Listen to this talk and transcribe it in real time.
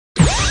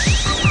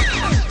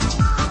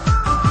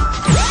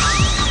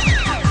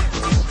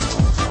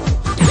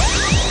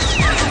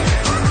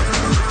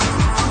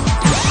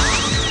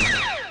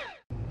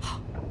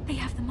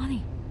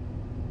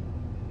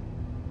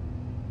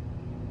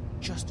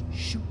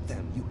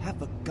them. You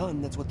have a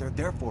gun, that's what they're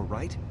there for,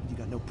 right? You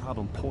got no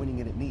problem pointing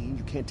it at me, and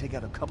you can't take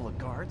out a couple of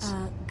guards?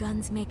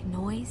 Guns make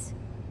noise.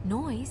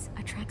 Noise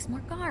attracts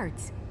more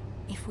guards.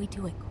 If we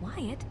do it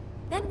quiet,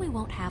 then we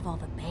won't have all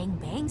the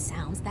bang-bang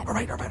sounds that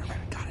Alright, got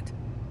it.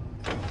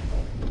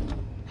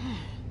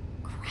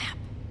 Crap.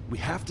 We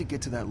have to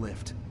get to that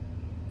lift.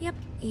 Yep,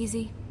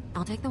 easy.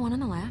 I'll take the one on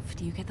the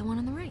left, you get the one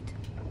on the right.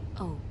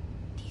 Oh,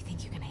 do you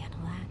think you can handle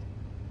that?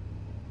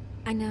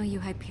 I know you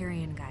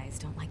Hyperion guys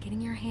don't like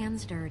getting your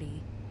hands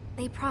dirty.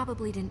 They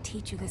probably didn't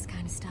teach you this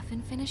kind of stuff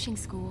in finishing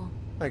school.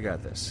 I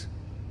got this.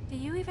 Do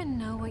you even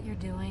know what you're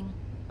doing?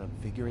 I'm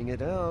figuring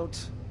it out.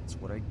 It's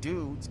what I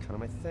do. It's kind of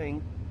my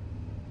thing.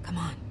 Come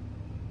on.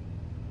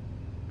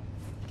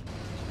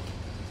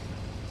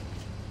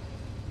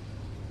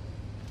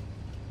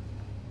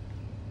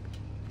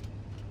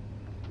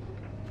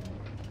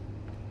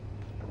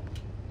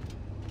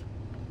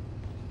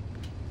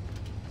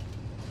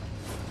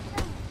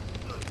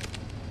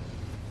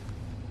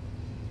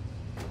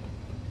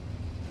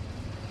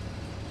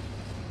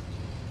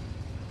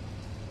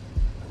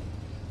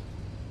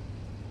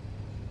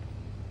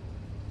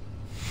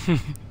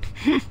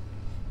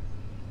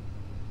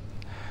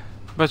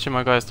 Bet you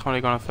my guy's totally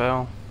gonna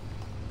fail.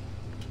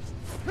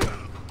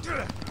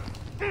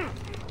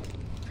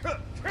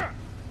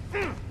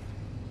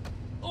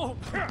 Oh,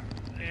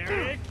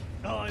 Eric?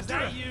 Oh, is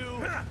that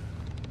you?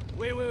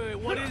 Wait,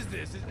 what is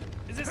this?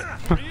 Is this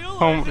real?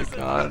 Oh or my is this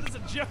God. Is this a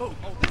joke?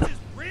 Oh, this is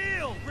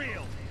real.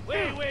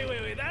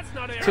 Wait, that's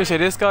not Eric. Seriously,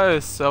 this guy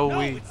is so No,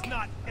 weak. it's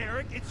not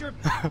Eric. It's your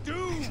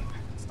dude.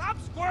 Stop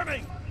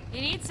squirming.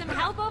 You need some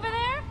help over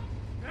there?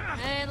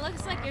 It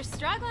looks like you're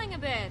struggling a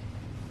bit.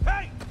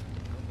 Hey,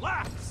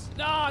 relax.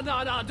 No,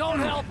 don't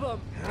help him.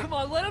 Come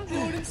on, let him do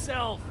it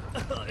himself.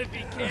 If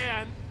he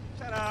can.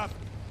 Shut up.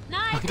 No,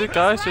 I The think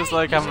guy's that's just right.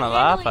 like You having should a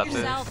laugh handle at it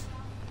this. yourself.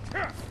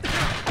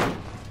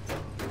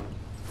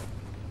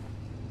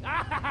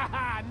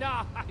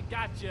 No, I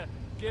gotcha.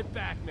 Get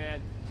back,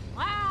 man.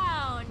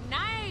 Wow,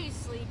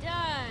 nicely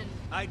done.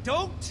 I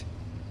don't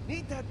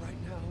need that right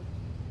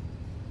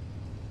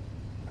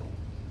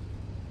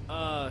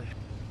now.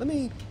 Let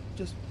me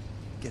just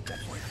get that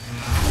for you.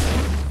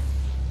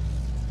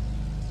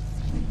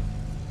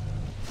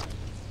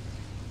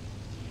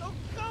 Oh,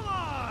 come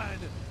on!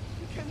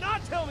 You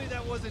cannot tell me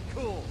that wasn't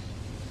cool.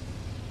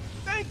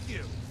 Thank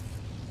you.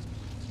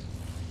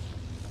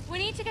 We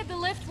need to get the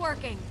lift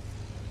working.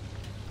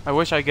 I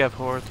wish I gave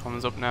her a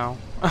thumbs up now.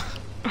 This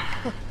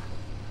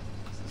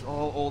is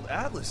all old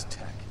Atlas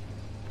tech.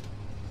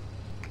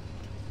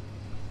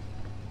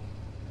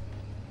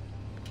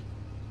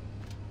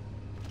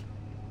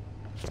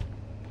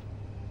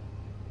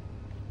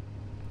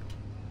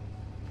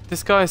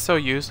 This guy is so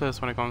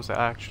useless when it comes to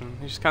action.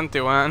 He just can't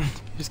do it.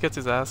 He just gets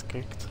his ass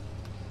kicked.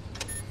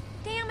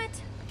 Damn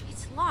it!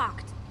 It's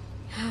locked.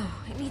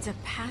 It needs a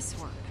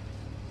password.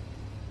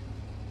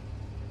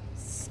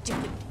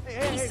 Stupid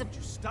Hey, piece of... would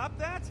you stop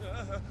that?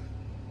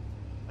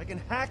 I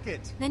can hack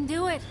it. Then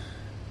do it.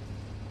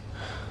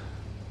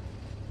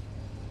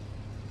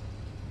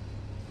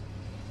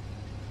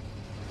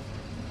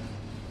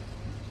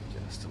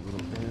 Just a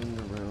little bend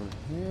around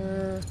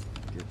here.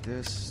 Get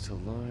this to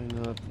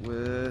line up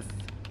with...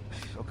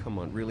 Oh, come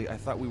on, really? I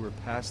thought we were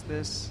past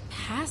this?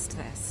 Past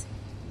this.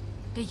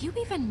 Do you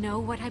even know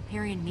what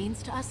Hyperion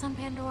means to us on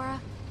Pandora?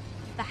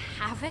 The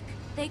havoc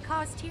they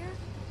caused here?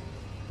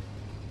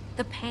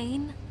 The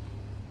pain?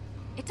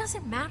 It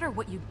doesn't matter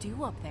what you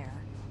do up there.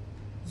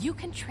 You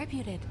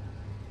contributed.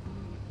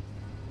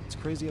 It's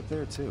crazy up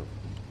there, too.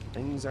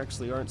 Things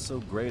actually aren't so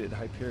great at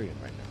Hyperion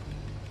right now.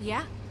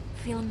 Yeah?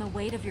 Feeling the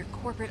weight of your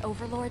corporate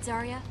overlords,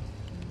 are ya?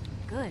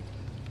 Good.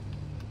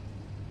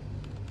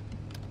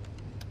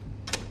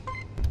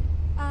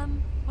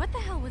 What the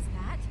hell was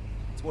that?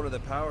 It's one of the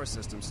power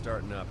systems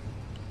starting up.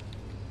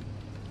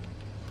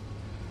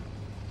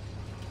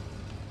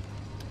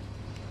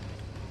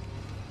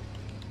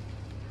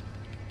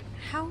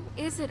 How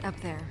is it up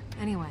there,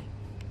 anyway?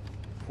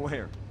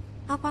 Where?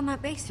 Up on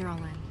that base you're all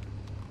in.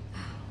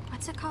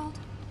 What's it called?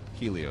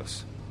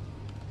 Helios.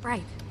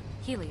 Right,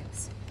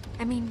 Helios.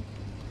 I mean,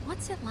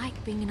 what's it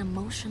like being an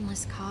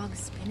emotionless cog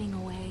spinning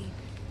away,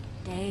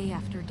 day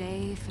after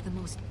day, for the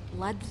most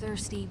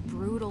bloodthirsty,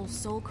 brutal,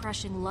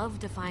 soul-crushing,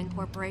 love-defying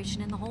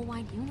corporation in the whole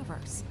wide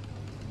universe?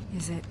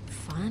 Is it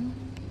fun?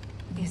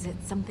 Is it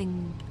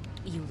something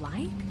you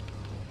like?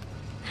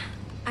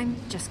 I'm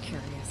just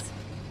curious.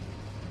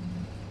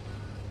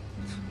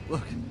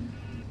 Look,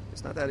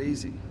 it's not that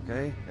easy,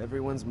 okay?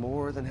 Everyone's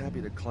more than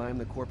happy to climb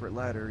the corporate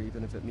ladder,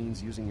 even if it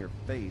means using your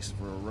face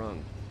for a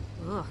rung.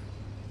 Ugh,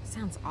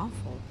 sounds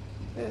awful.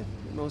 It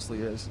mostly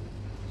is.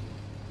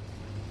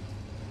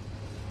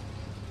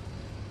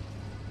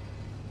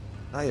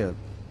 I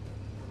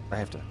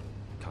have to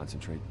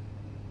concentrate.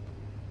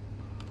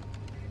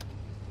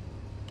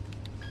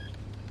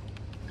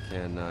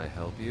 Can I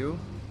help you?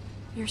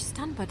 Your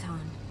stun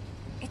baton.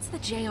 It's the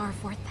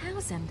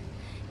JR-4000.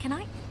 Can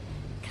I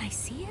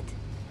see it?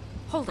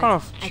 Hold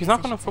it. She's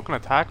not gonna fucking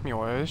attack me,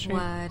 or is she?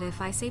 What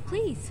if I say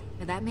please?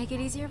 Would that make it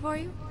easier for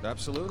you?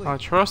 Absolutely. I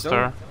trust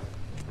her.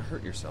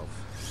 hurt yourself.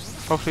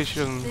 Hopefully she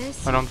doesn't.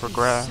 This I don't is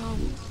regret. so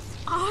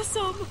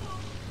awesome.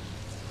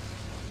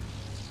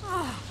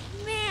 Oh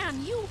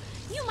man, you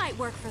might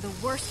work for the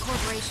worst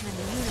corporation in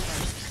the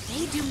universe.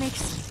 They do make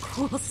some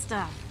cool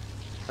stuff.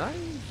 I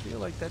feel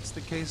like that's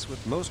the case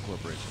with most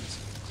corporations.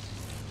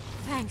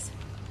 Thanks.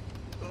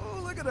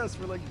 Oh, look at us.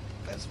 We're like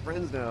best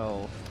friends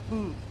now.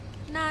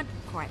 Not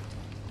quite.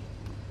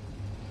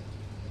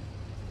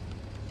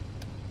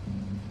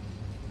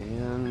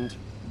 And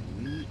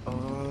we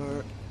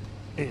are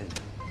in.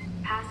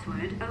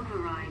 Password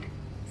override.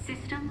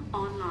 System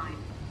online.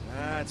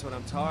 That's what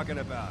I'm talking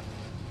about.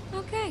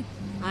 Okay,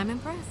 I'm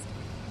impressed.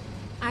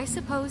 I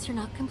suppose you're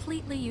not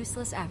completely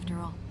useless after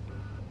all.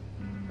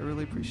 I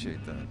really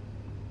appreciate that.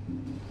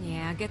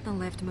 Yeah, get the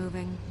lift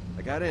moving.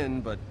 I got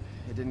in, but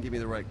it didn't give me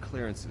the right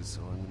clearances,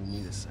 so I'm gonna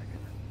need a second.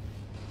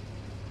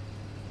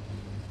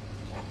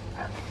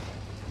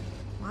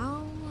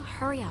 Well,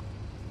 hurry up.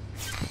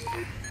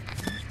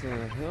 What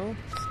the hell?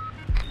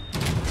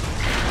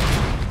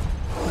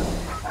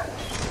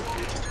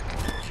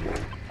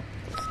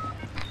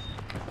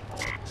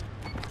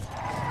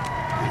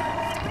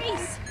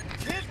 Reese!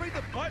 Can't read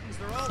the buttons,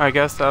 they're all... I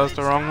guess that was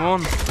the wrong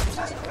one. I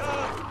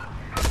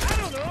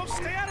don't know,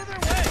 stay out of their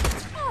way!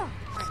 Oh,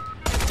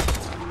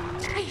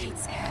 I hate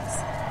scabs.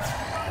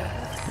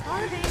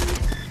 Starving.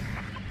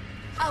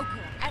 Oh,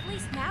 good. At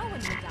least now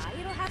when you die,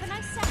 it'll have a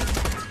nice sound.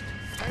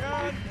 Hang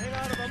on,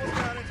 I've almost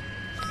got it.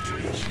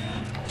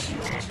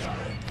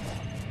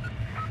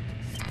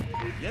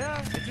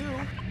 Yeah, I do.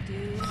 Do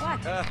what?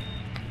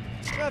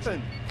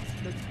 Nothing.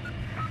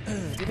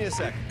 Give me a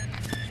sec.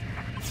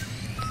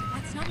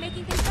 That's not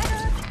making things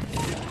better.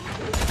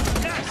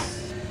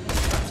 Yes!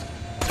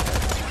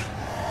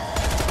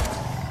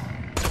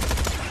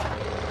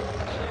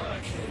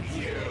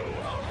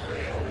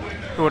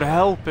 It would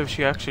help if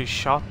she actually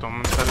shot them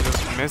instead of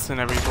just missing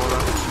every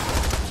bullet.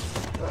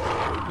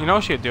 You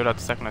know she'd do that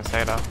the second I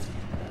say that.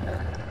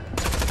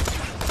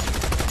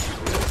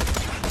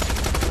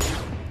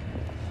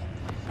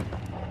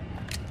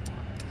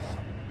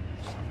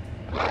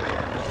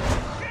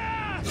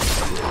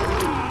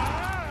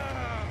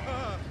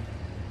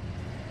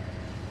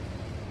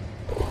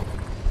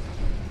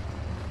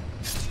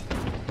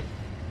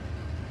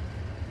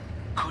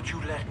 Could you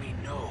let me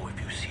know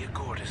if you see a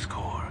Gortys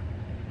core?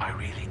 I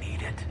really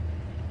need it.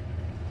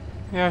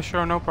 Yeah,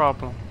 sure, no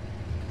problem.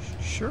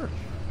 Sure.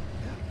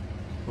 Yeah.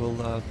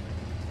 We'll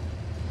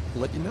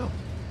let you know.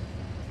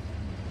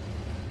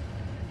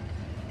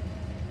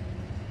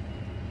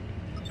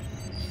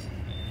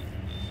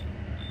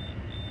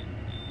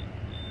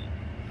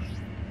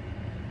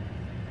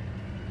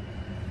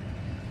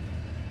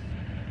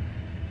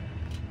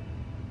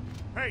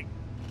 Hey,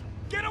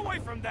 get away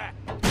from that!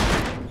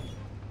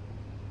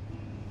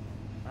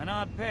 An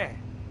odd pair.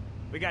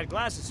 We got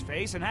Glass's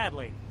face and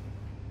Hadley.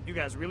 You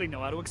guys really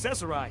know how to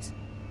accessorize.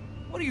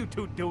 What are you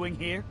two doing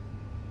here?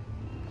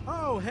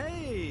 Oh,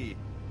 hey!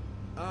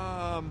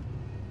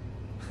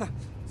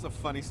 It's a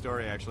funny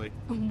story, actually.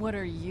 What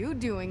are you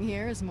doing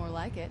here is more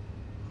like it.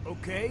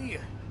 Okay,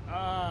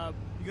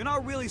 you're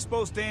not really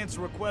supposed to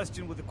answer a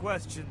question with a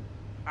question.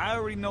 I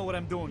already know what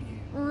I'm doing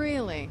here.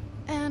 Really?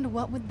 And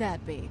what would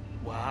that be?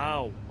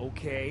 Wow,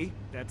 okay.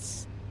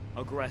 That's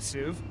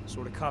aggressive.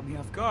 Sort of caught me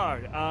off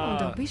guard. Oh,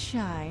 don't be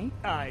shy.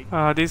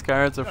 These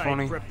guards are I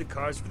funny. prepped the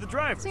cars for the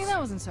drivers. See, that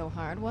wasn't so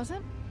hard, was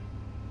it?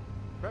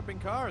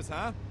 Prepping cars,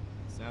 huh?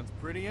 Sounds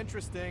pretty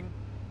interesting.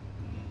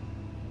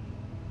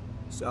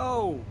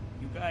 So,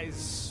 you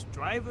guys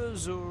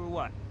drivers or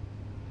what?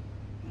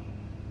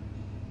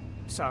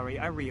 Sorry,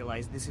 I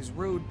realize this is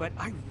rude, but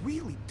I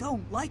really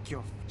don't like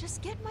your...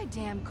 Just get my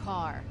damn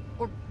car.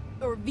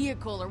 Or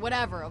vehicle or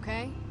whatever,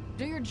 okay?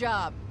 Do your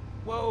job.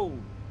 Whoa,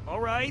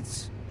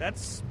 alright.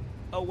 That's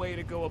a way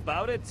to go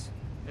about it.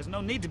 There's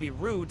no need to be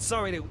rude.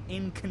 Sorry to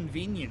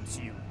inconvenience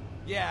you.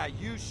 Yeah,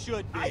 you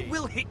should be. I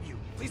will hit you.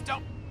 Please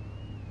don't.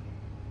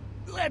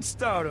 Let's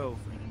start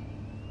over.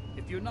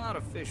 If you're not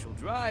official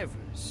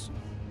drivers,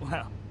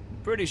 well, I'm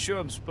pretty sure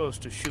I'm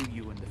supposed to shoot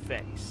you in the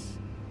face.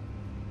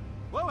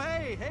 Whoa,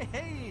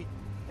 hey!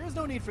 There's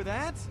no need for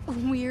that.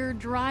 We're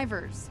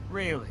drivers.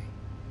 Really?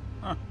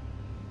 Huh.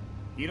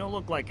 You don't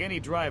look like any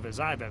drivers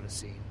I've ever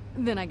seen.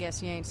 Then I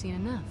guess you ain't seen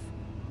enough.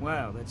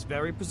 Wow, that's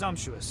very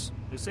presumptuous.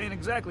 This ain't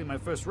exactly my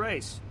first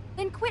race.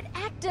 Then quit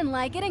acting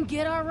like it and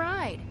get our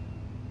ride.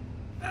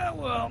 Ah,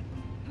 well,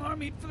 more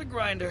meat for the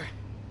grinder.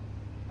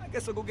 I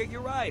guess I'll go get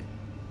your ride.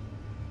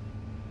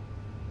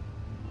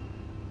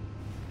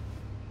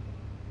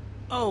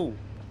 Oh,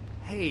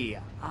 hey,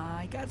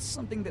 I got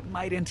something that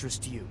might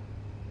interest you.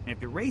 And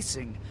if you're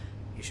racing,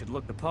 you should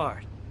look the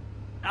part.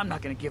 I'm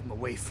not gonna give them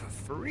away for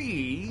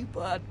free,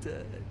 but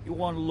you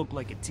want to look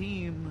like a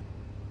team.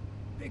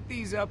 Pick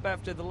these up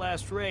after the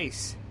last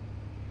race.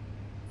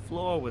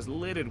 Floor was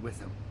littered with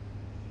them.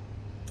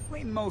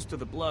 Cleaned most of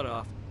the blood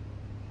off.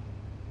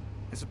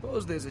 I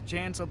suppose there's a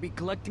chance I'll be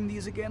collecting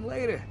these again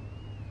later.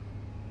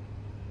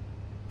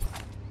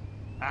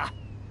 Ah,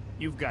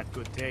 you've got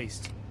good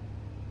taste.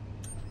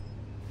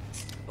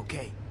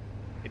 Okay,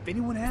 if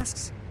anyone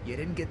asks, you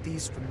didn't get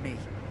these from me.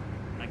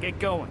 I get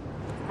going.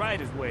 The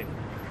ride is waiting.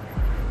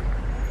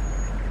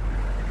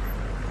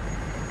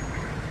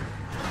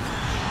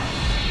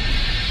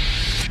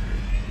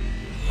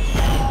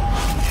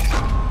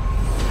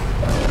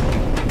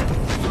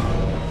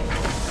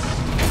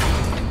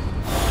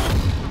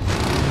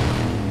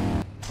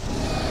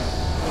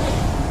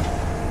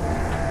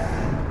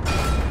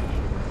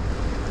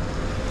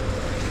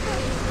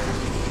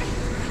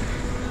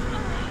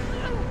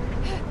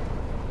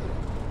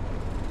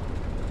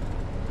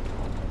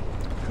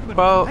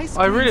 Well,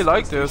 I really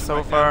like this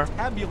so far.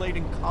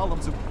 Tabulating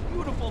columns of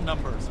beautiful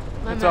numbers.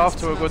 My It's mask off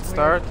to a good smells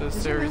start, weird. this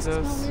Does your series mask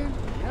is. smell weird?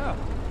 Yeah.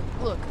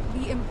 Look,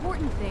 the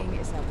important thing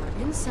is that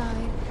we're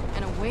inside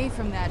and away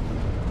from that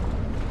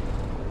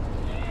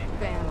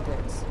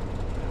bandit.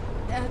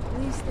 At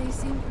least they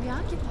seem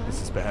preoccupied.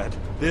 This is bad.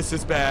 This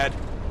is bad.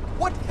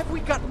 What have we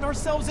gotten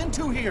ourselves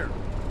into here?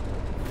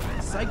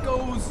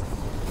 Psychos,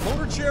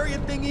 motor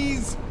chariot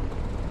thingies,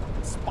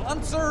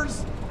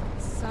 sponsors.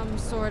 Some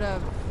sort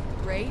of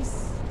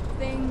race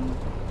thing,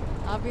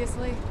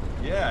 obviously.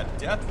 Yeah,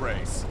 death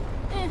race.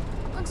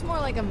 Looks more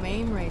like a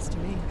main race to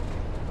me.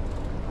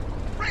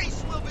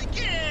 Race will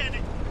begin!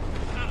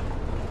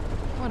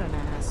 What an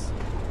ass.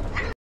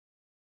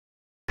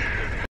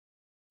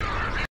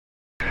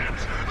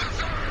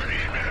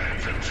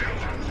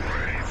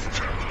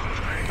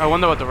 I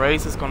wonder what the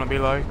race is gonna be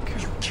like. Are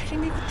you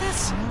kidding me with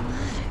this?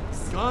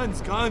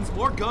 Guns, guns,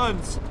 more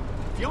guns.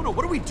 Fiona,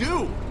 what do we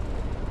do?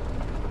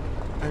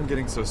 I'm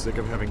getting so sick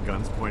of having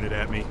guns pointed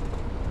at me.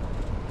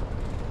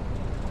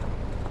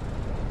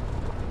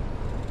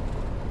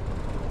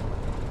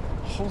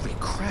 Holy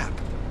crap.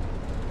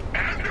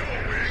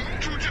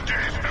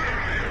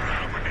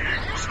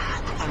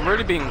 I'm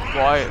really being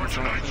quiet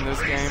in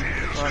this game,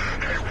 but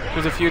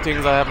there's a few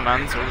things I haven't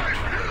answered.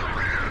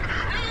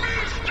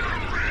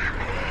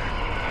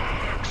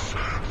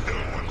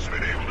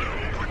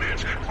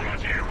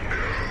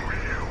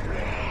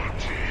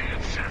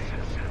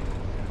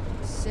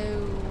 So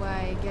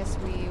I guess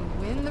we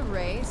win the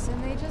race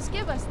and they just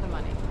give us the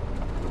money.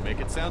 Would make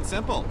it sound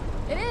simple.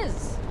 It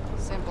is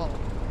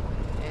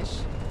simple-ish.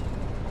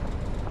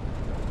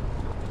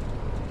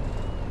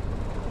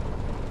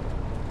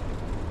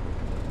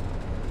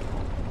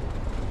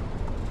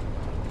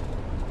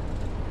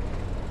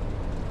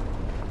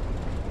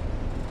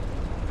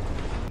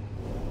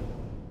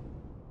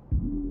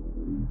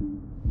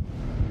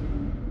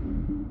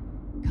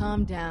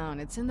 Calm down,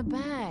 it's in the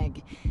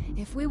bag.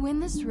 If we win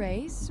this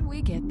race,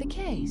 we get the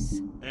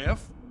case.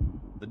 If?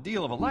 The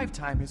deal of a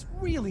lifetime is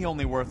really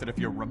only worth it if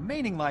your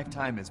remaining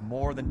lifetime is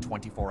more than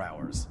 24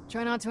 hours.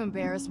 Try not to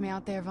embarrass me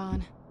out there,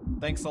 Vaughn.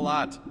 Thanks a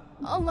lot.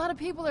 A lot of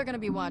people are gonna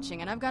be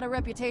watching, and I've got a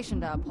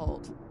reputation to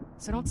uphold.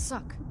 So don't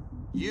suck.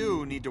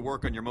 You need to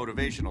work on your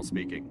motivational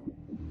speaking.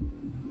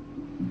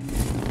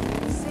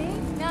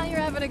 See? Now you're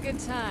having a good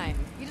time.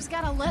 You just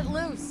gotta let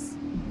loose.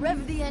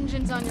 Rev the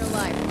engines on your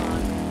life,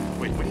 Vaughn.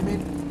 Wait, what do you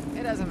mean?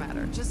 It doesn't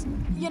matter. Just,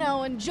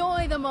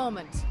 enjoy the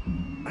moment.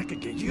 I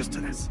could get used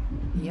to this.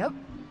 Yep.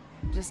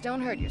 Just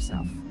don't hurt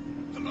yourself.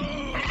 Hello?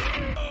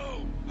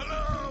 Hello?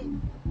 Hello?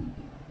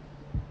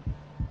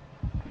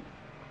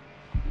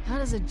 How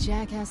does a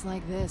jackass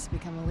like this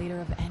become a leader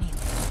of anything?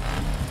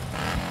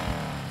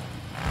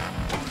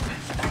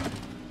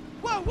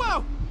 Whoa,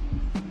 whoa!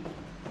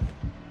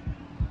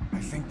 I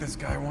think this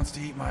guy wants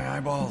to eat my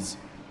eyeballs.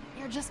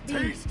 You're just being...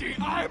 Tasty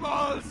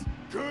eyeballs!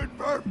 Good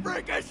for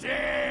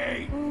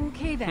fricassee!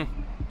 Okay then.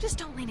 Just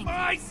don't lean in.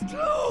 My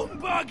sloom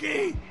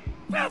buggy!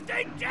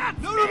 Filthy death!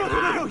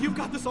 No, you've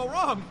got this all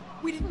wrong.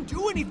 We didn't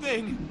do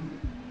anything.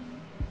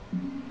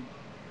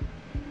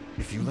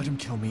 If you let him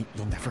kill me,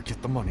 you'll never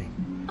get the money.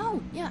 Oh,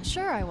 yeah,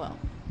 sure I will.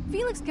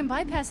 Felix can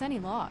bypass any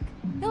lock.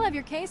 He'll have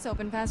your case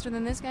open faster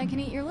than this guy can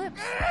eat your lips.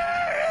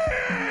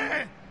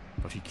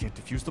 But he can't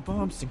defuse the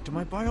bomb synced to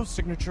my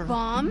biosignature.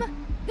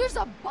 Bomb? There's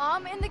a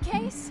bomb in the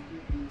case?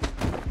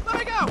 Let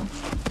me go!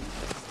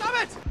 Stop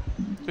it!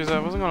 Jeez, I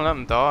wasn't gonna let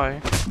him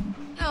die.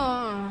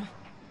 Oh.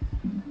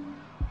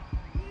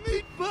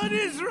 Meat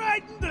buddies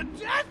riding the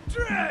death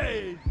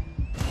train!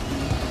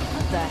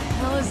 What the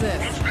hell is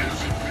this?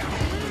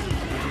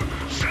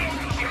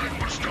 Sounds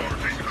like we're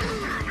starting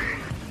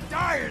early.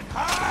 Dying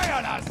high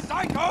on a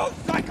psycho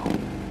cycle!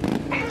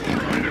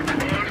 Alright,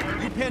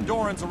 everybody. You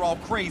Pandorans are all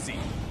crazy.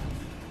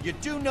 You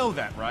do know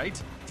that,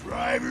 right?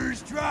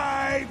 Drivers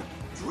drive!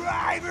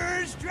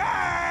 Drivers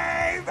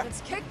drive!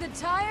 Let's kick the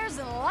tires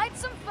and light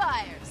some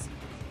fires.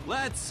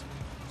 Let's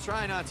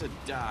try not to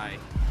die.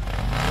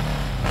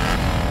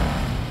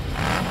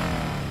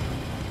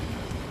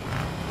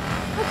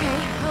 Okay,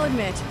 I'll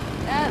admit,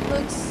 that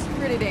looks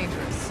pretty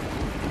dangerous.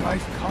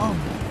 Life come.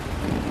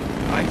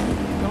 Life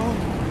go.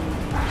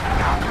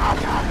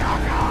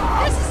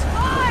 This is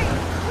fine!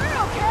 We're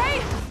okay!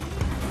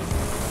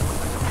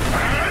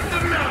 And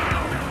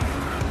now,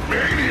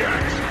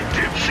 maniacs,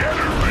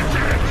 degenerates,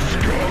 and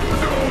scum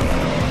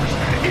dogs.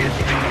 It's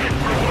time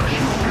for what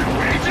you've been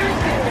waiting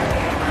for.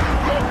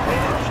 The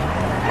first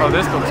Oh,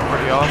 this looks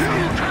pretty awesome.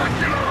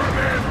 spectacular